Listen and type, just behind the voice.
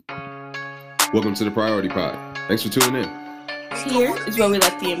Welcome to the Priority Pod. Thanks for tuning in. Here is where we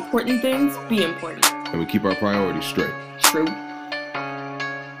let the important things be important. And we keep our priorities straight. True.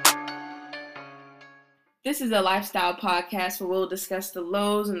 This is a lifestyle podcast where we'll discuss the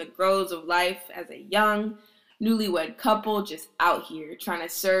lows and the grows of life as a young, newlywed couple just out here trying to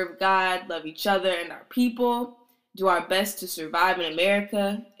serve God, love each other and our people, do our best to survive in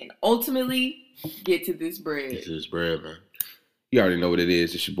America, and ultimately get to this bread. Get to this bread, man. You already know what it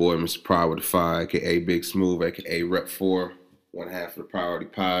is. It's your boy, Mr. Pride with the Five, a.k.a. Big Smooth, a.k.a. Rep 4, one half of the Priority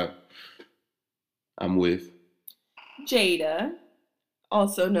Pod. I'm with Jada,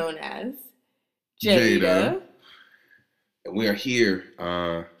 also known as Jada. And we are here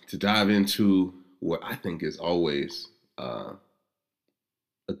to dive into what I think is always a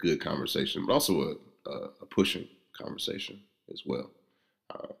good conversation, but also a pushing conversation as well.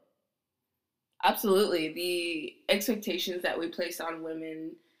 Absolutely. The expectations that we place on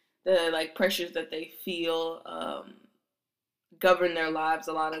women, the pressures that they feel govern their lives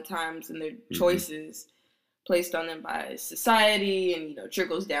a lot of times, and their choices placed on them by society, and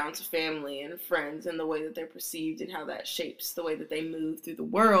trickles down to family and friends, and the way that they're perceived and how that shapes the way that they move through the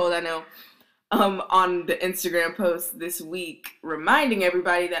world. I know on the Instagram post this week reminding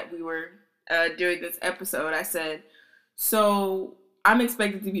everybody that we were doing this episode, I said, so I'm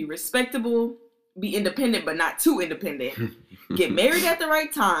expected to be respectable, be independent, but not too independent. Get married at the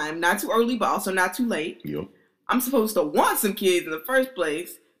right time, not too early, but also not too late. Yep. I'm supposed to want some kids in the first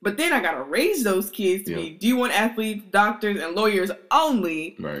place, but then I gotta raise those kids to be D1 athletes, doctors, and lawyers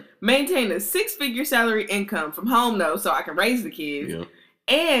only. Right. Maintain a 6-figure salary income from home, though, so I can raise the kids. Yep.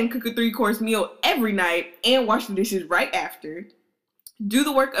 And cook a 3-course meal every night and wash the dishes right after. Do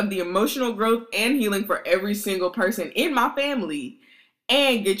the work of the emotional growth and healing for every single person in my family.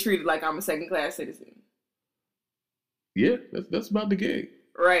 And get treated like I'm a second-class citizen. Yeah, that's about the gig.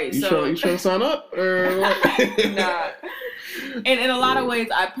 Right. You trying to sign up? Or what? Nah. And in a lot of ways,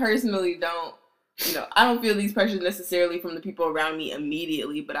 I personally don't, I don't feel these pressures necessarily from the people around me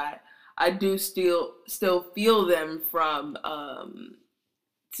immediately, but I do still feel them from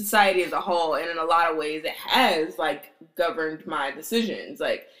society as a whole. And in a lot of ways, it has, governed my decisions.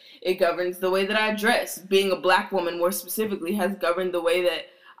 It governs the way that I dress. Being a Black woman, more specifically, has governed the way that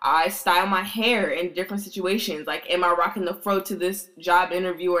I style my hair in different situations. Am I rocking the fro to this job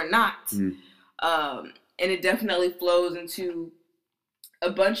interview or not? And it definitely flows into a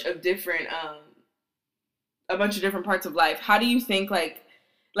bunch of different parts of life. How do you think,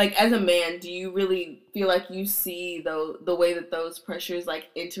 as a man, do you really feel like you see the way that those pressures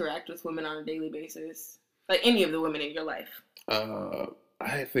interact with women on a daily basis? Any of the women in your life?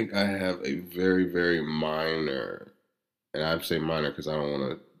 I think I have a very, very minor, and I say minor because I don't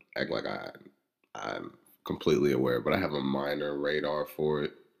want to act like I'm completely aware, but I have a minor radar for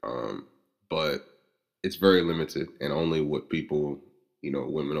it. But it's very limited, and only what people,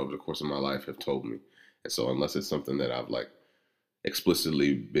 women over the course of my life have told me. And so unless it's something that I've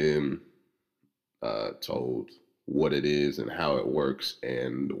explicitly been told what it is and how it works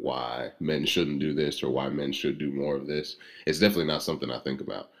and why men shouldn't do this or why men should do more of this, it's definitely not something I think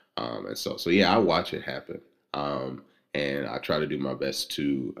about. And so yeah, I watch it happen. And I try to do my best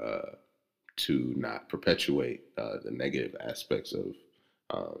to not perpetuate the negative aspects of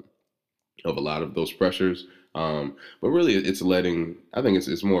a lot of those pressures. But really it's I think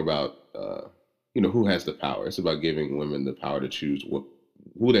it's more about, who has the power. It's about giving women the power to choose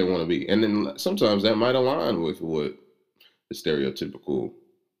who they want to be. And then sometimes that might align with what the stereotypical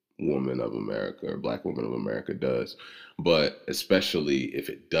woman of America or Black woman of America does. But especially if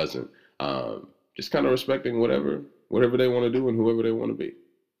it doesn't, just kind of respecting whatever they want to do and whoever they want to be.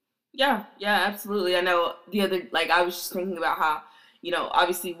 Yeah, absolutely. I know the other, I was just thinking about how,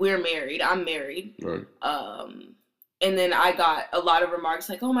 obviously we're married. I'm married. Right. And then I got a lot of remarks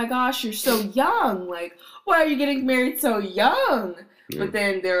oh my gosh, you're so young. Why are you getting married so young? Yeah. But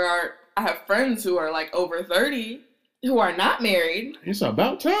then I have friends who are over 30 who are not married. It's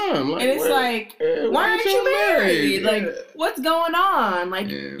about time. And it's why aren't you married? What's going on?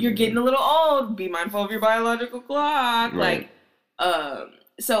 You're getting a little old. Be mindful of your biological clock. Right.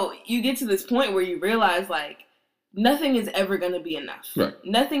 So you get to this point where you realize nothing is ever going to be enough. Right.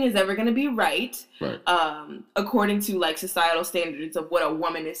 Nothing is ever going to be right. Right. According to societal standards of what a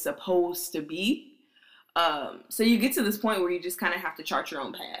woman is supposed to be. So you get to this point where you just kind of have to chart your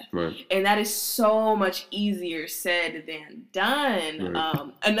own path. Right. And that is so much easier said than done.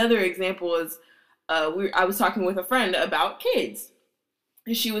 Right. Another example is I was talking with a friend about kids.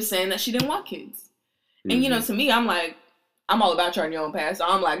 And she was saying that she didn't want kids. Mm-hmm. And, to me, I'm all about charting your own path. So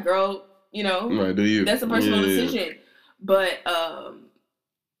I'm girl, right, do you? That's a personal decision. But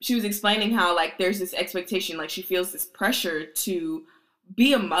she was explaining how, like, there's this expectation, like, she feels this pressure to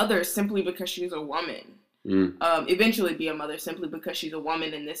be a mother simply because she's a woman. Eventually be a mother simply because she's a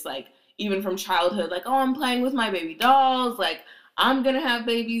woman, and this, like, even from childhood, like, oh, I'm playing with my baby dolls, like, I'm gonna have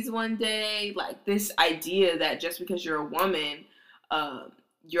babies one day, like, this idea that just because you're a woman,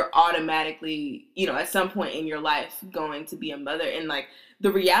 you're automatically, you know, at some point in your life going to be a mother. And, like,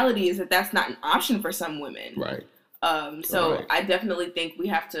 the reality is that that's not an option for some women. Right. So Right. I definitely think we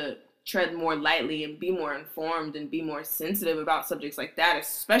have to tread more lightly and be more informed and be more sensitive about subjects like that,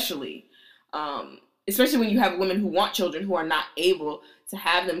 especially when you have women who want children who are not able to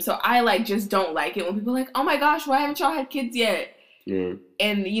have them. So I, like, just don't like it when people are like, oh my gosh, why haven't y'all had kids yet? Yeah.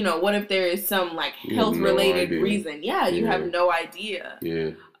 And, you know, what if there is some, like, health-related reason? Yeah, you have no idea.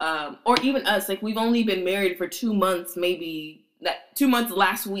 Yeah. Or even us, like, we've only been married for 2 months, maybe 2 months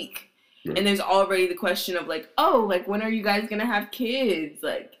last week. Yeah. And there's already the question of, like, oh, like, when are you guys going to have kids?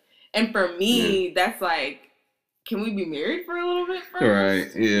 Like, and for me, that's like, can we be married for a little bit first?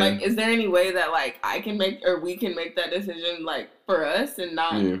 Right, yeah. Like, is there any way that, like, I can make, or we can make that decision, like, for us and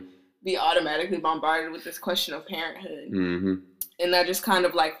not be automatically bombarded with this question of parenthood? Mm-hmm. And that just kind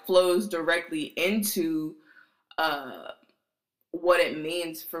of, like, flows directly into what it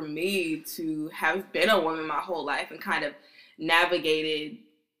means for me to have been a woman my whole life and kind of navigated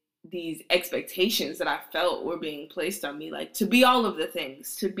these expectations that I felt were being placed on me, like, to be all of the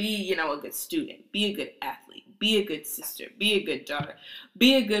things, to be, you know, a good student, be a good athlete, be a good sister, be a good daughter,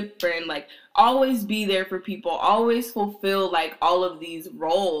 be a good friend, like, always be there for people, always fulfill, like, all of these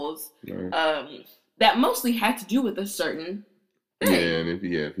roles that mostly had to do with a certain thing. Yeah, and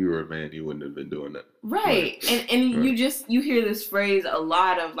if you were a man, you wouldn't have been doing that. Right. And you hear this phrase a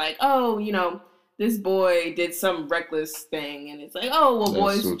lot of, like, oh, you know, this boy did some reckless thing, and it's like, oh, well,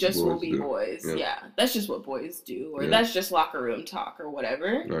 boys just will be boys. Yeah, that's just what boys do, or that's just locker room talk, or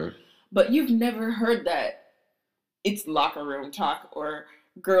whatever. Right. But you've never heard that it's locker room talk, or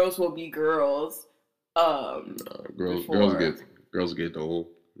girls will be girls. Girls get the whole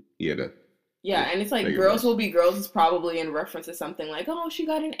that. Yeah, and it's like girls will be girls is probably in reference to something like, oh, she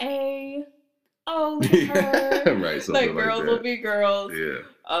got an A. Oh, look at her. Right. Like girls will be girls. Yeah.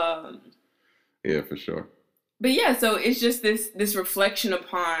 Yeah, for sure. But yeah, so it's just this reflection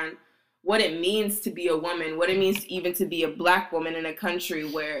upon what it means to be a woman, what it means even to be a Black woman in a country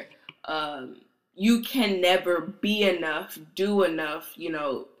where you can never be enough, do enough, you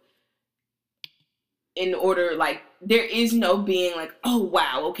know, in order, like, there is no being like, oh,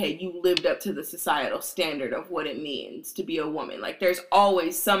 wow, okay, you lived up to the societal standard of what it means to be a woman. Like, there's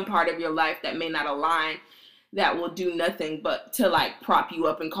always some part of your life that may not align, that will do nothing but to, like, prop you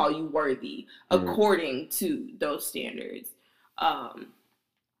up and call you worthy according to those standards.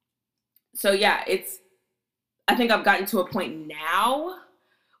 So yeah, I think I've gotten to a point now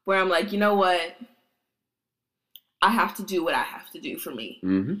where I'm like, you know what? I have to do what I have to do for me.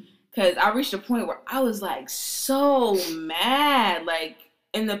 Because I reached a point where I was, like, so mad, like,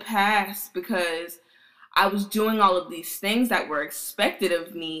 in the past, because I was doing all of these things that were expected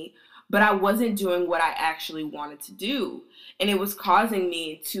of me, but I wasn't doing what I actually wanted to do. And it was causing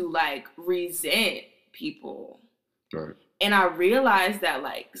me to, like, resent people. Right. And I realized that,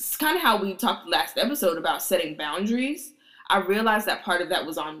 like, it's kind of how we talked last episode about setting boundaries. I realized that part of that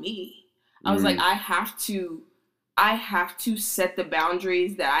was on me. I was like, I have to set the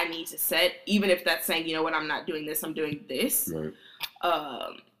boundaries that I need to set, even if that's saying, you know what, I'm not doing this, I'm doing this. Right.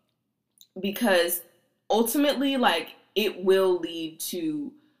 Because ultimately, like, it will lead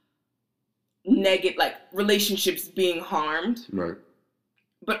to negative, like, relationships being harmed. Right.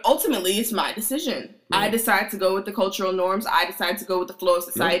 But ultimately, it's my decision. Right. I decide to go with the cultural norms. I decide to go with the flow of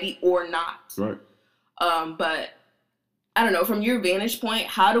society or not. Right. But I don't know, from your vantage point,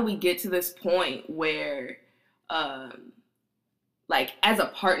 how do we get to this point where, like, as a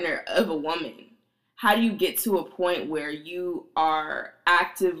partner of a woman, how do you get to a point where you are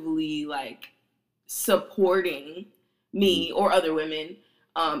actively, like, supporting me or other women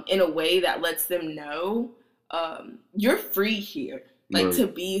in a way that lets them know you're free here, like, to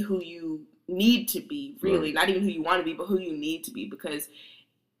be who you need to be, really, not even who you want to be, but who you need to be, because,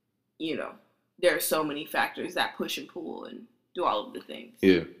 you know, there are so many factors that push and pull and do all of the things.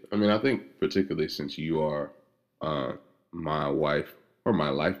 Yeah, I mean, I think particularly since you are my wife or my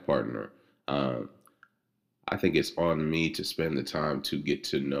life partner, I think it's on me to spend the time to get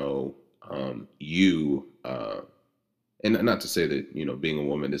to know you, and not to say that, you know, being a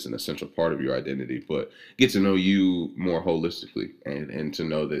woman is an essential part of your identity, but get to know you more holistically, and to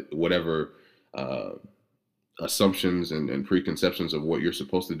know that whatever assumptions and preconceptions of what you're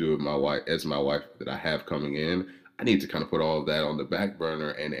supposed to do with my wife that I have coming in, I need to kind of put all of that on the back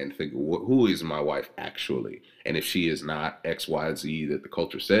burner and think, who is my wife actually? And if she is not X, Y, Z that the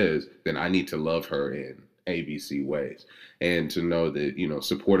culture says, then I need to love her in ABC ways. And to know that, you know,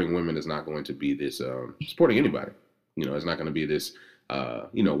 supporting women is not going to be this, supporting anybody. You know, it's not going to be this,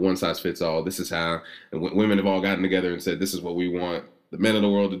 you know, one size fits all. This is how, and women have all gotten together and said, this is what we want the men of the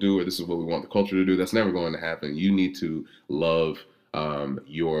world to do, or this is what we want the culture to do. That's never going to happen. You need to love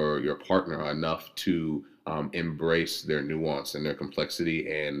your partner enough to embrace their nuance and their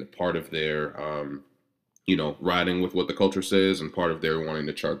complexity, and part of their you know, riding with what the culture says, and part of their wanting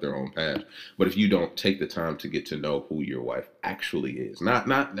to chart their own path. But if you don't take the time to get to know who your wife actually is,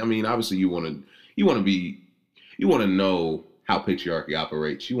 not I mean, obviously you want to know how patriarchy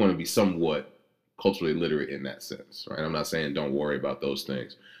operates. You want to be somewhat culturally literate in that sense, right? I'm not saying don't worry about those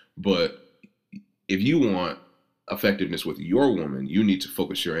things, but if you want effectiveness with your woman, you need to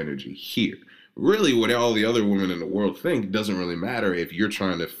focus your energy here. Really, what all the other women in the world think doesn't really matter if you're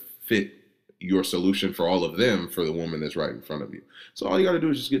trying to fit your solution for all of them for the woman that's right in front of you. So all you got to do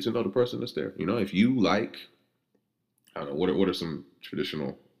is just get to know the person that's there. You know, if you like, I don't know, what are some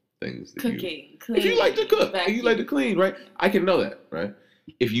traditional things that cooking, if you like to cook, if you like to clean, right? I can know that, right?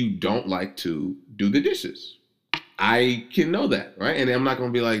 If you don't like to do the dishes, I can know that, right? And I'm not going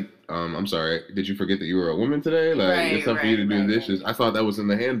to be like, I'm sorry, did you forget that you were a woman today? Like, it's time for you to do the dishes. I thought that was in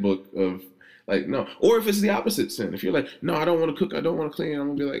the handbook of, like, no. Or if it's the opposite sin. If you're like, no, I don't want to cook, I don't want to clean, I'm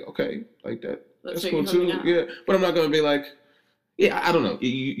going to be like, okay, like that. That's cool too. Yeah. But I'm not going to be like, yeah, I don't know.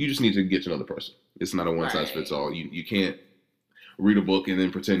 You just need to get to know the person. It's not a one size fits all. You can't read a book and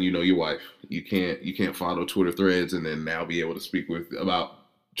then pretend you know your wife. You can't follow Twitter threads and then now be able to speak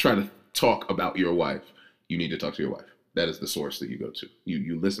try to talk about your wife. You need to talk to your wife. That is the source that you go to.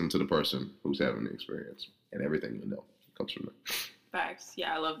 You listen to the person who's having the experience, and everything you know comes from there. Facts.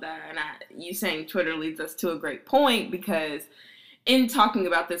 Yeah, I love that. And you saying Twitter leads us to a great point, because in talking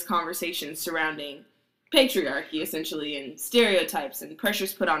about this conversation surrounding patriarchy, essentially, and stereotypes and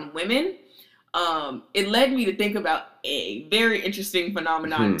pressures put on women, it led me to think about a very interesting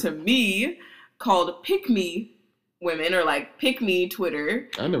phenomenon to me called pick me women, or like pick me Twitter.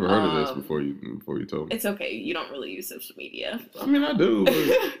 I never heard of this before you told me. It's okay. You don't really use social media. I mean, I do, but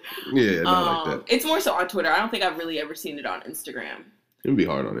yeah, not like that. It's more so on Twitter. I don't think I've really ever seen it on Instagram. It'd be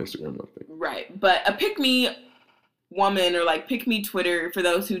hard on Instagram, I think. Right. But a pick me woman, or like pick me Twitter, for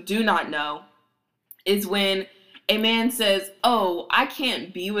those who do not know, is when a man says, oh, I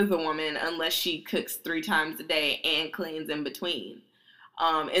can't be with a woman unless she cooks 3 times a day and cleans in between.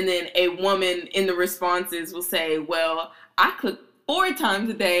 And then a woman in the responses will say, well, I cook 4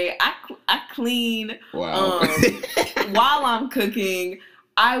 times a day. I clean. Wow. While I'm cooking.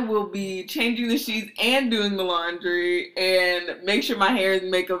 I will be changing the sheets and doing the laundry and make sure my hair and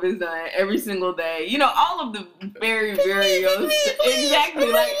makeup is done every single day. You know, all of the very, very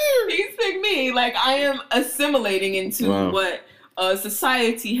exactly. Like, please pick me. Like, I am assimilating into what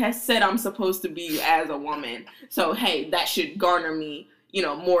society has said I'm supposed to be as a woman. So, hey, that should garner me, you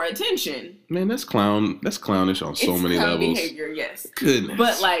know, more attention. Man, that's clownish on so many levels. Behavior, yes. Goodness.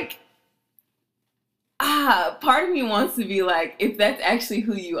 But like, part of me wants to be like, if that's actually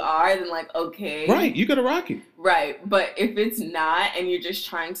who you are, then like, okay. Right, you gotta rock it. Right, but if it's not, and you're just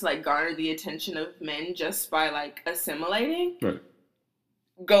trying to like garner the attention of men just by like assimilating, right,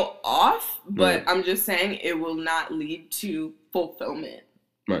 go off. But I'm just saying it will not lead to fulfillment.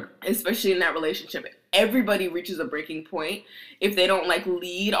 Right. Especially in that relationship. Everybody reaches a breaking point if they don't like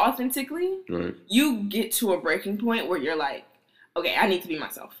lead authentically. Right. You get to a breaking point where you're like, okay, I need to be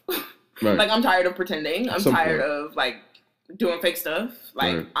myself. Right. Like, I'm tired of pretending. I'm tired of, like, doing fake stuff.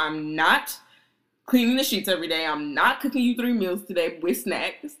 Like, I'm not cleaning the sheets every day. I'm not cooking you 3 meals today with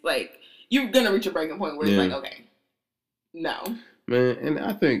snacks. Like, you're going to reach a breaking point where it's like, okay, no. Man, and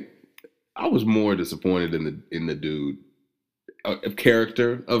I think I was more disappointed in the dude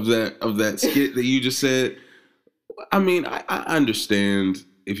character of that skit that you just said. I mean, I understand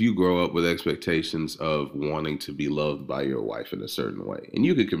if you grow up with expectations of wanting to be loved by your wife in a certain way, and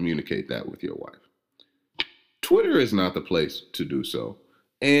you can communicate that with your wife. Twitter is not the place to do so.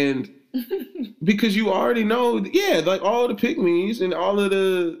 And because you already know, like all the pick-me's and all of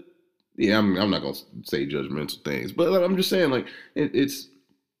the, I'm not going to say judgmental things, but I'm just saying, like, it's,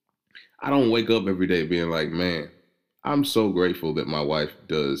 I don't wake up every day being like, man, I'm so grateful that my wife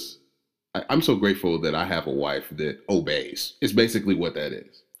does. I'm so grateful that I have a wife that obeys. It's basically what that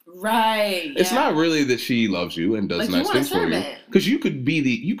is. Right. It's not really that she loves you and does nice things for you. Because you could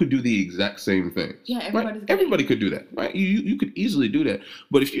do the exact same thing. Yeah, everybody could do that, right? You could easily do that.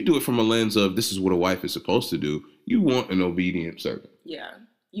 But if you do it from a lens of this is what a wife is supposed to do, you want an obedient servant. Yeah.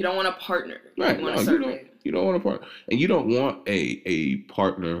 You don't want a partner. Right. You want a servant. You don't want a partner, and you don't want a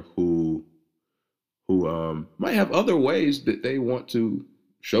partner who might have other ways that they want to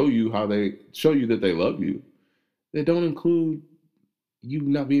show you that they love you. They don't include you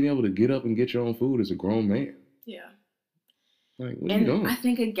not being able to get up and get your own food as a grown man. Yeah. Like, what are you doing? I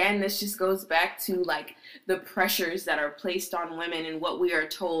think, again, this just goes back to, like, the pressures that are placed on women and what we are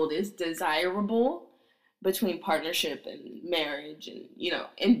told is desirable between partnership and marriage and, you know,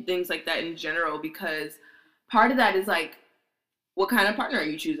 and things like that in general, because part of that is, like, what kind of partner are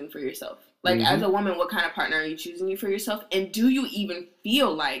you choosing for yourself? Like, as a woman, what kind of partner are you choosing for yourself? And do you even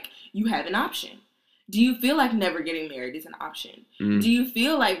feel like you have an option? Do you feel like never getting married is an option? Do you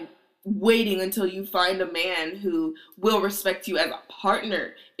feel like waiting until you find a man who will respect you as a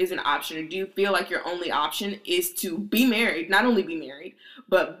partner is an option? Or do you feel like your only option is to be married, not only be married,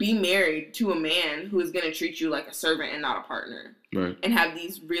 but be married to a man who is going to treat you like a servant and not a partner? Right. And have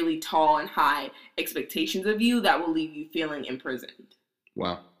these really tall and high expectations of you that will leave you feeling imprisoned.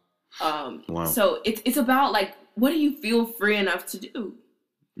 Wow. So it's about, like, what do you feel free enough to do?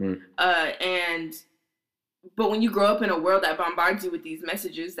 Right. But when you grow up in a world that bombards you with these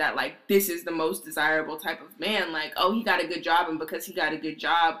messages that, like, this is the most desirable type of man, like, oh, he got a good job, and because he got a good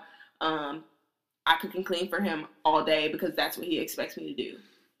job, I cook and clean for him all day because that's what he expects me to do.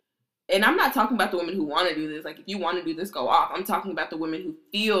 And I'm not talking about the women who want to do this. Like, if you want to do this, go off. I'm talking about the women who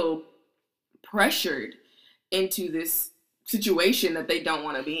feel pressured into this situation that they don't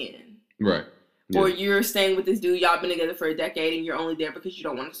want to be in. Right. Yeah. Or you're staying with this dude, y'all been together for a decade, and you're only there because you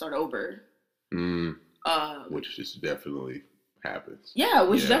don't want to start over. Which just definitely happens. Yeah,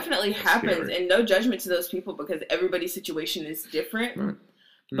 which definitely happens. Scary. And no judgment to those people because everybody's situation is different. Right.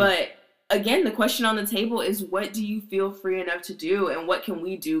 But again, the question on the table is, what do you feel free enough to do? And what can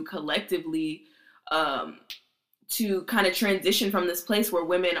we do collectively to kind of transition from this place where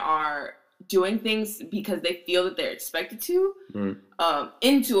women are doing things because they feel that they're expected to,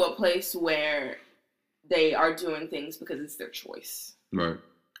 into a place where they are doing things because it's their choice. Right.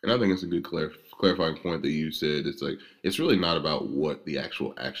 And I think it's a good clarifying point that you said. It's like, it's really not about what the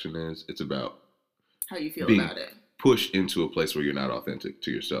actual action is. It's about how you feel being about it. Pushed into a place where you're not authentic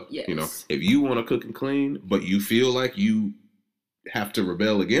to yourself. Yes. You know, if you want to cook and clean, but you feel like you have to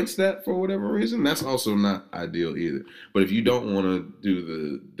rebel against that for whatever reason, that's also not ideal either. But if you don't want to do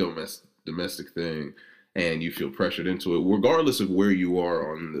the domestic thing and you feel pressured into it, regardless of where you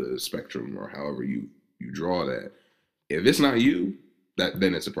are on the spectrum or however you draw that, if it's not you,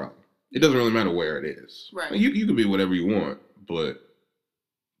 then it's a problem. It doesn't really matter where it is. Right. You can be whatever you want, but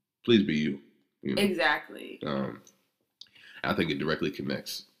please be you. You know? Exactly. I think it directly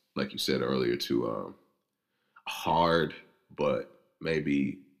connects, like you said earlier, to hard but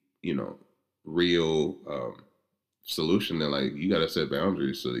maybe, you know, real solution that, like, you got to set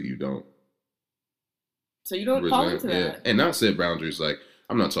boundaries so that you don't. So you don't fall into that. Yeah. And not set boundaries, like,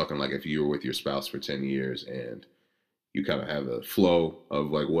 I'm not talking like if you were with your spouse for 10 years and you kind of have a flow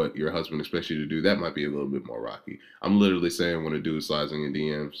of, like, what your husband expects you to do. That might be a little bit more rocky. I'm literally saying when a dude slides in your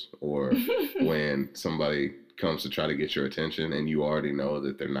DMs or when somebody comes to try to get your attention and you already know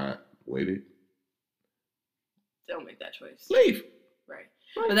that they're not weighted. Don't make that choice. Leave. Right.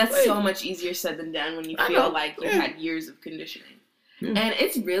 But that's so much easier said than done when you feel like you had years of conditioning. Yeah. And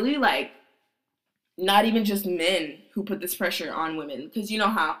it's really, like, not even just men who put this pressure on women. Because you know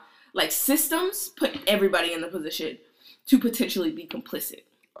how, like, systems put everybody in the position to potentially be complicit.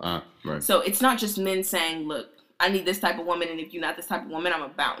 Right. So it's not just men saying, look, I need this type of woman, and if you're not this type of woman, I'm going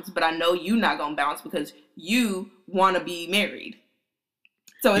to bounce. But I know you're not going to bounce because you want to be married.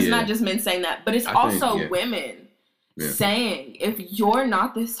 So it's not just men saying that, but it's also women saying, if you're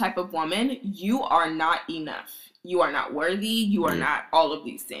not this type of woman, you are not enough. You are not worthy. You are not all of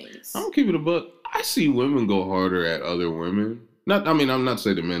these things. I'm gonna keep it a buck. I see women go harder at other women. I'm not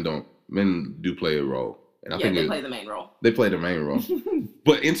saying that men don't. Men do play a role. And I think they play the main role. They play the main role.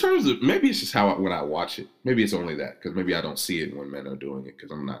 But in terms of, maybe it's just when I watch it. Maybe it's only that. Because maybe I don't see it when men are doing it. Because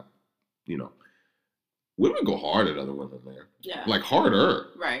I'm not, you know. Women go hard at other women, man. Yeah. Like, harder.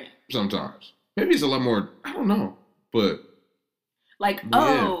 Right. Sometimes. Maybe it's a lot more, I don't know. But. Like,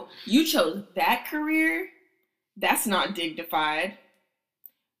 you chose that career? That's not dignified.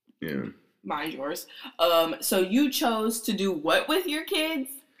 Yeah. Mind yours. So you chose to do what with your kids?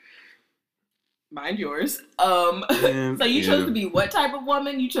 Mind yours. So you chose to be what type of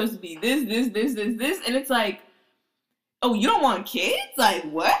woman? You chose to be this, and it's like, oh, you don't want kids? Like,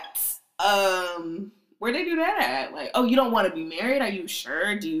 what? Where they do that at? Like, oh, you don't want to be married? Are you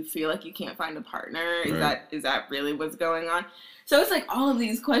sure? Do you feel like you can't find a partner? Is that really what's going on? So it's like all of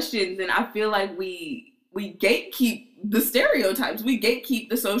these questions, and I feel like we gatekeep the stereotypes. We gatekeep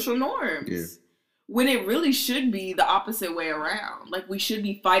the social norms. Yeah. when it really should be the opposite way around. Like, we should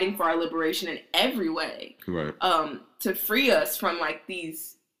be fighting for our liberation in every way. Right. To free us from, like,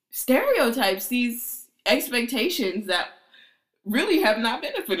 these stereotypes, these expectations that really have not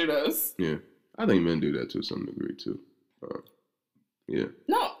benefited us. Yeah. I think men do that to some degree, too. Yeah.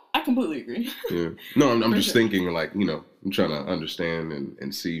 No, I completely agree. Yeah. No, I'm just thinking, like, you know, I'm trying to understand and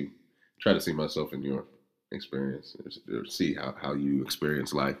try to see myself in your experience, or see how you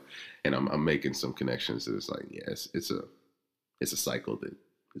experience life, and I'm making some connections that it's like, yes, it's a cycle that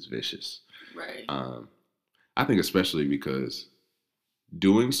is vicious. Right. I think especially because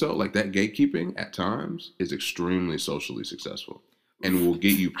doing so, like that gatekeeping at times, is extremely socially successful and will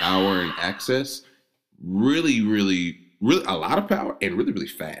get you power and access, really, really, really a lot of power, and really, really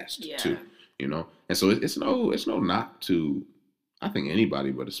fast too. You know, and so it's no knock to, I think,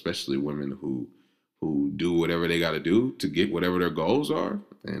 anybody, but especially women who do whatever they got to do to get whatever their goals are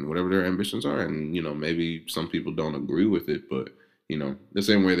and whatever their ambitions are. And, you know, maybe some people don't agree with it, but, you know, the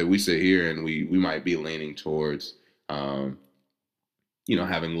same way that we sit here and we might be leaning towards, you know,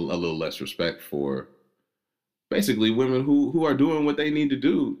 having a little less respect for basically women who are doing what they need to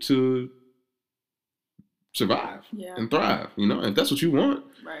do to survive and thrive, you know, if that's what you want.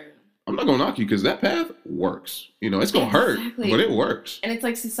 Right. I'm not going to knock you, because that path works. You know, it's going to hurt, but it works. And it's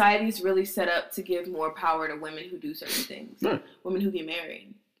like society's really set up to give more power to women who do certain things. Right. Women who get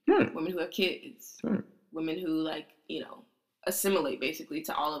married. Right. Women who have kids. Right. Women who, like, you know, assimilate basically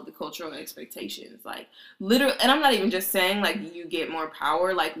to all of the cultural expectations. Like, literally, and I'm not even just saying, like, you get more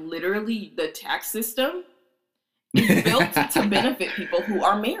power. Like, literally, the tax system is built to benefit people who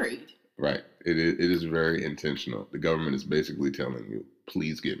are married. Right. It is very intentional. The government is basically telling you,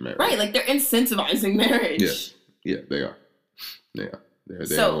 please get married. Right, like they're incentivizing marriage. Yeah, they are.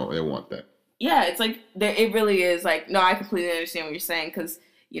 They want that. Yeah, it's like, it really is like, no, I completely understand what you're saying, because,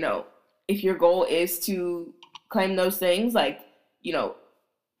 you know, if your goal is to claim those things, like, you know,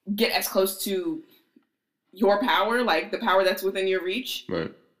 get as close to your power, like the power that's within your reach.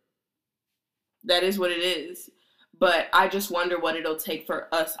 Right. That is what it is. But I just wonder what it'll take for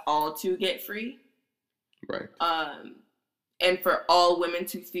us all to get free. Right. And for all women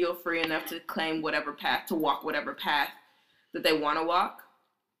to feel free enough to claim whatever path, to walk whatever path that they want to walk,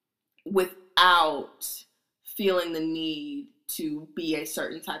 without feeling the need to be a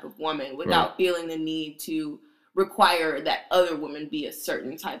certain type of woman, without feeling the need to require that other women be a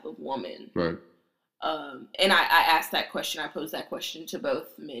certain type of woman. Right. And I asked that question, I posed that question to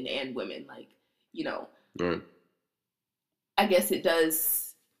both men and women, like, you know, right. I guess it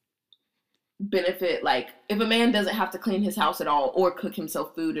does benefit, like, if a man doesn't have to clean his house at all or cook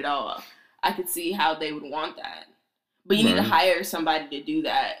himself food at all, I could see how they would want that. But you need to hire somebody to do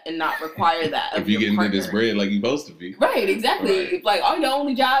that and not require that of if you your get partner. into this bread like you're supposed to be. Right, exactly. Right. If, like, all your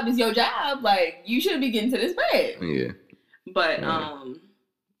only job is your job, like, you should be getting to this bread. Yeah. But,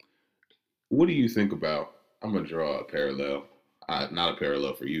 what do you think about, I'm going to draw a parallel, not a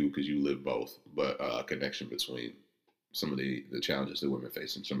parallel for you because you live both, but a connection between some of the challenges that women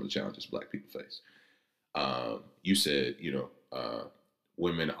face and some of the challenges Black people face. You said, you know,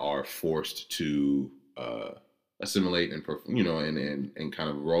 women are forced to assimilate and, you know, and kind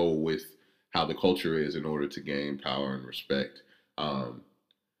of roll with how the culture is in order to gain power and respect.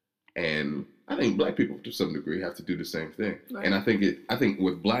 And I think Black people, to some degree, have to do the same thing. Right. And I think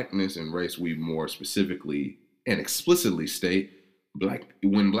with Blackness and race, we more specifically and explicitly state,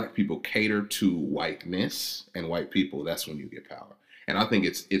 when Black people cater to whiteness and white people, that's when you get power. And I think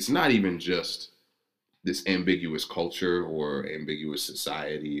it's not even just this ambiguous culture or ambiguous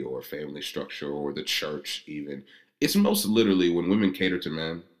society or family structure or the church even. It's most literally when women cater to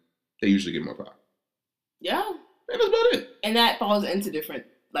men, they usually get more power. Yeah. And that's about it. And that falls into different,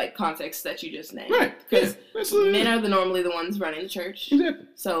 like, contexts that you just named. Right. Because men are normally the ones running the church. Exactly.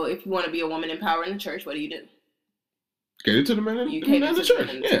 So if you want to be a woman in power in the church, what do? Cater to the men in the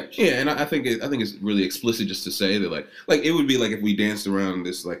church. Yeah. And I think it's really explicit just to say that, like it would be like if we danced around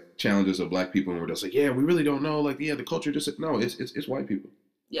this, like, challenges of Black people and we're just like, yeah, we really don't know, like, yeah, the culture just, no, it's white people.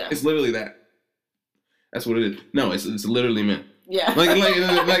 Yeah. It's literally that. That's what it is. No, it's literally men. Yeah.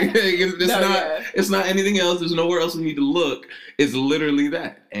 It's not anything else. There's nowhere else we need to look. It's literally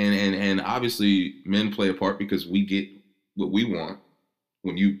that. And obviously men play a part because we get what we want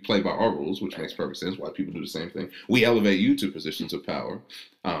when you play by our rules, which makes perfect sense. White people do the same thing. We elevate you to positions of power,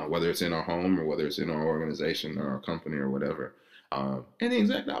 whether it's in our home or whether it's in our organization or our company or whatever. And the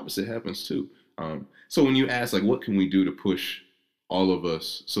exact opposite happens too. So when you ask, like, what can we do to push all of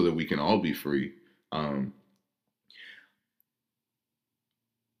us so that we can all be free?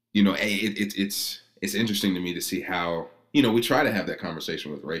 You know, it's interesting to me to see how, you know, we try to have that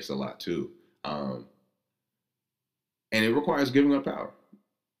conversation with race a lot too. And it requires giving up power.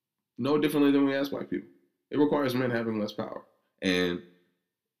 No differently than we ask white people. It requires men having less power. And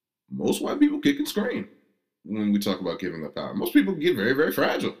most white people kick and scream when we talk about giving up power. Most people get very, very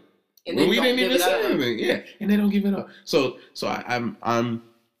fragile. And when we didn't even say anything. Yeah. And they don't give it up. So I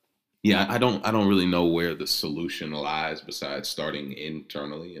don't really know where the solution lies besides starting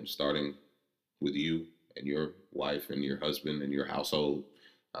internally and starting with you and your wife and your husband and your household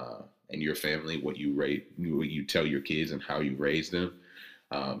and your family, what you tell your kids and how you raise them.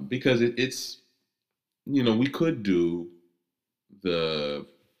 Because it's, we could do kind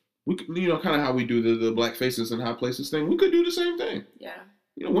of how we do the black faces and high places thing. We could do the same thing. Yeah.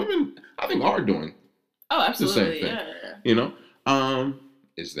 Women, I think, are doing absolutely. the same thing. Yeah.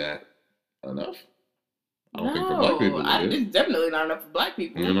 Is that enough? I don't think for black people it's definitely not enough for black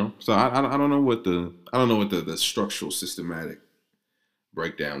people. So I don't know what the structural systematic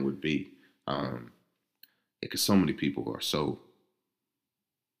breakdown would be. Because so many people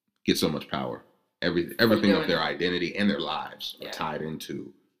get so much power. Everything of their identity and their lives are tied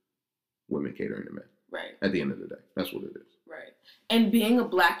into women catering to men. Right. At the end of the day, that's what it is. Right. And being a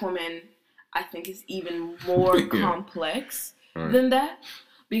black woman, I think, is even more complex than that,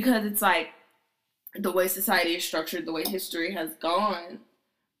 because it's like the way society is structured, the way history has gone.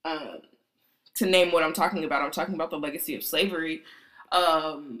 To name what I'm talking about the legacy of slavery.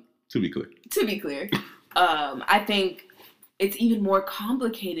 To be clear. I think it's even more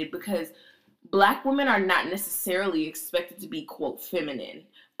complicated because black women are not necessarily expected to be, quote, feminine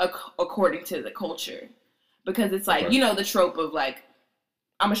according to the culture. Because it's like, the trope of like,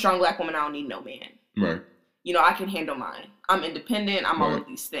 I'm a strong black woman, I don't need no man. Right. I can handle mine. I'm independent, I'm all of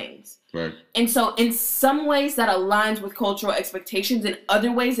these things. Right. And so in some ways that aligns with cultural expectations, in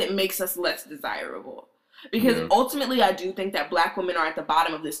other ways it makes us less desirable. Because ultimately I do think that black women are at the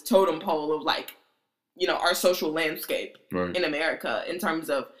bottom of this totem pole of like, our social landscape in America in terms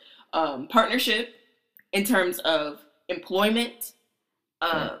of partnership, in terms of employment,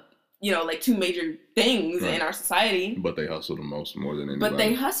 like two major things in our society. But they hustle the most, more than anybody. But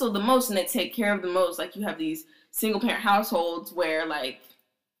they hustle the most and they take care of the most. Like you have these single parent households where like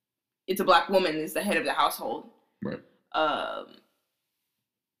it's a black woman is the head of the household. Right.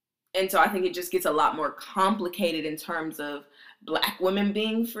 And so I think it just gets a lot more complicated in terms of black women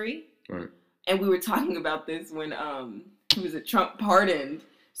being free. Right. And we were talking about this when Trump pardoned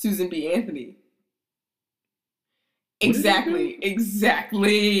Susan B. Anthony. Exactly.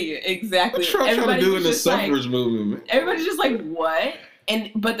 What Trump trying to do in the suffrage movement? Everybody's just like, what?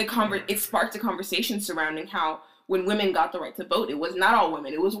 But it sparked a conversation surrounding how when women got the right to vote, it was not all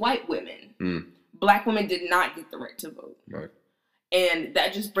women, it was white women. Black women did not get the right to vote. Right. And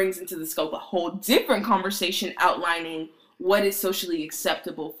that just brings into the scope a whole different conversation outlining what is socially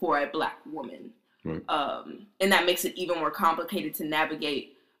acceptable for a black woman. Right. And that makes it even more complicated to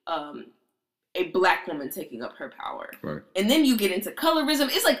navigate a black woman taking up her power. Right. And then you get into colorism.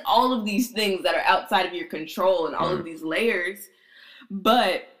 It's like all of these things that are outside of your control and all of these layers.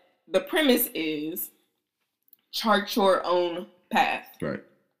 But the premise is chart your own path. Right.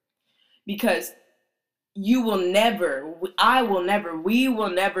 Because we will never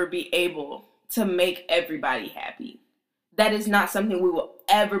be able to make everybody happy. That is not something we will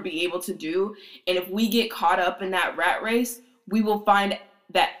ever be able to do. And if we get caught up in that rat race, we will find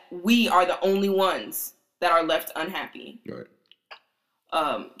that we are the only ones that are left unhappy. Right.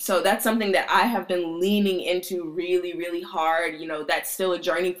 So that's something that I have been leaning into really, really hard. That's still a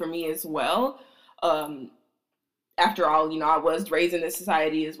journey for me as well. After all, I was raised in this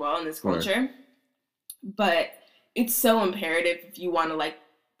society as well, in this culture. Right. But it's so imperative if you want to like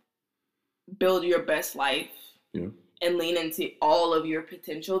build your best life and lean into all of your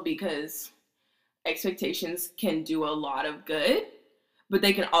potential, because expectations can do a lot of good, but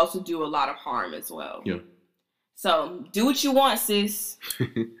they can also do a lot of harm as well. Yeah. So do what you want, sis.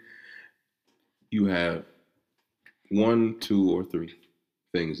 You have 1, 2, or 3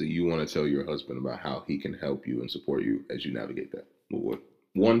 things that you want to tell your husband about how he can help you and support you as you navigate that. What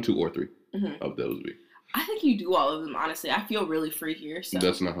 1, 2, or 3 of those be? I think you do all of them, honestly. I feel really free here. So.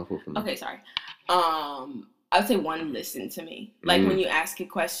 That's not helpful for me. Okay, sorry. I would say 1, listen to me. Like when you ask a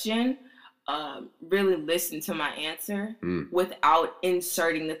question, really listen to my answer without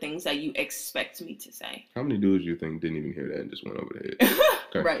inserting the things that you expect me to say. How many dudes you think didn't even hear that and just went over the head?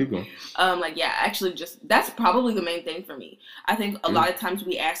 Okay, right. Keep going. Actually that's probably the main thing for me. I think a lot of times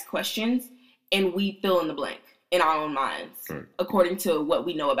we ask questions and we fill in the blank in our own minds according to what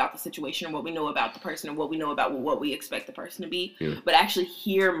we know about the situation and what we know about the person and what we know about what we expect the person to be. Yeah. But actually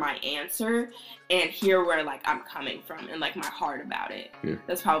hear my answer and hear where like I'm coming from and like my heart about it. Yeah.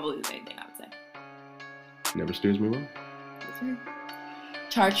 That's probably the main thing I would say. never steers me wrong.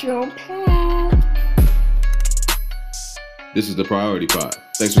 Chart your own path. This is the Priority Pod.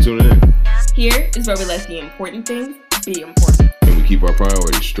 Thanks for tuning in. Here is where we let the important things be important. And we keep our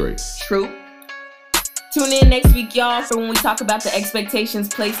priorities straight. True. Tune in next week, y'all, for when we talk about the expectations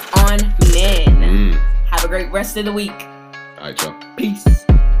placed on men. Have a great rest of the week. All right, y'all. Peace.